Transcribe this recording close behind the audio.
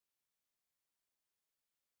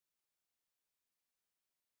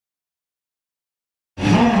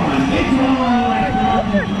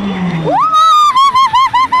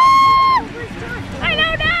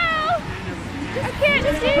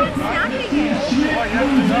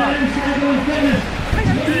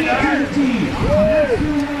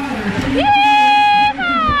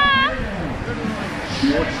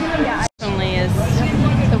Yeah. Only is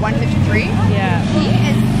the 153. Yeah. He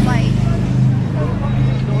is like.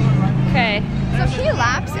 Okay. So he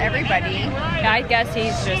laps everybody. Yeah, I guess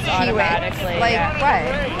he's just automatically. Like what?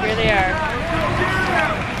 Here they are.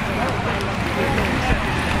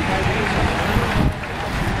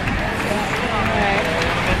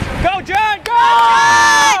 Go, John! Go!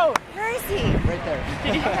 Oh, where is he? Right there.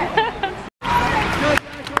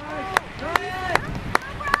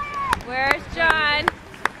 Where's John?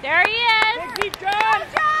 There he is! Keep John!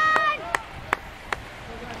 John!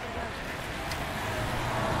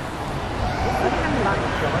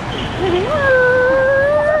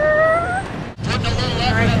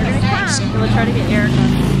 Alright, here we come. We'll try to get Eric on.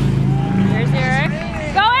 Here's Eric.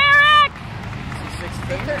 Go, Eric!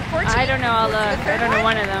 I don't know, I'll look. I don't know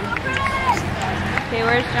one of them. Okay,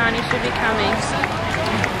 where's John? He should be coming.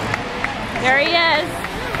 There he is.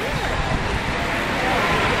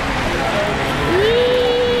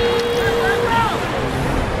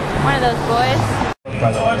 One of those boys.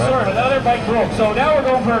 Oh, I'm sorry, another bike broke. So now we're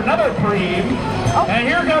going for another preem. Oh. And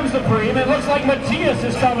here comes the preem. It looks like Matthias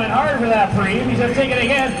is coming hard for that preem. He's just taking it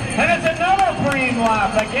again. And it's another preem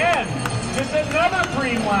lap again. Just another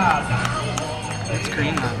preem lap. It's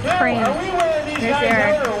cream lap. Yeah, are we wearing these Here's guys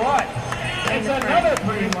Eric. out or what? It's another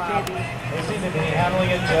preem lap. They seem to be handling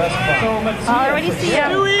it just fine. So Matthias. I already see him.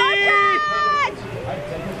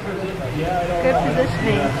 Good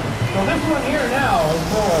positioning. So this one here now is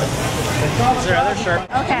more. Is there other sharp?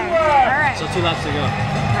 Okay, alright. So 2 laps to go.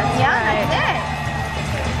 Yeah, that's it.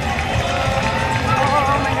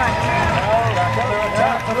 Oh my god.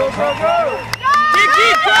 Go, go, go!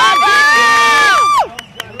 Keep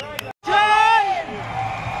John!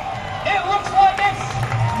 It looks like it's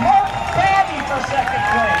Mark Babby for second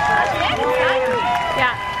place.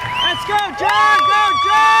 Yeah. Let's go, John! Go,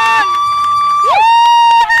 John!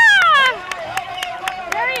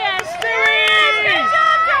 There he is. Good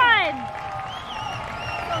job, John.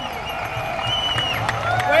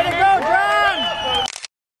 Way to go, John!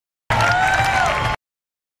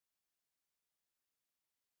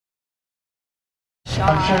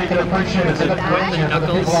 I'm sure you can appreciate it.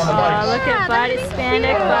 Knuckles. Oh, look at Buddy,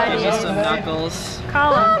 Spandex Buddy. Just some knuckles.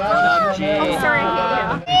 Call him. Nub J. Oh, sorry.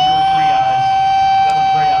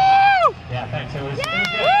 Yeah, thanks. It was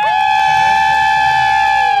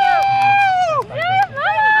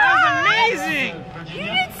That was amazing! You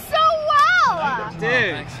did so well!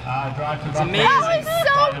 Dude. it's amazing. That was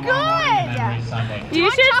so good! You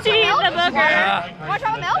should see the booger. Yeah. You want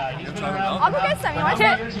chocolate milk? I'll go get some. You want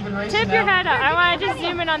some? Tip your head up. I want to just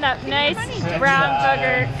zoom in on that nice brown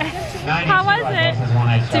booger. How was it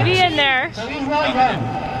to be in there?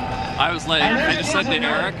 I was like, I just said to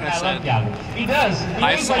Eric, I said, He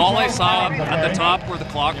does. all I saw at the top where the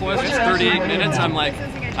clock was 38 minutes. I'm like,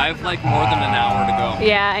 I have like more than an hour to go.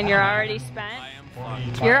 Yeah, and you're already spent. I am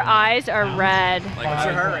fucked. Your eyes are red. Like, What's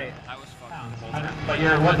your heart rate? I was fucked. But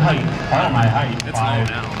you're what height? Oh, my height. It's low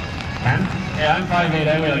now. 10? Yeah, I'm 5'8".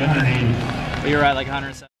 I weigh like 180. But you're at like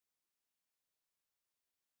 107.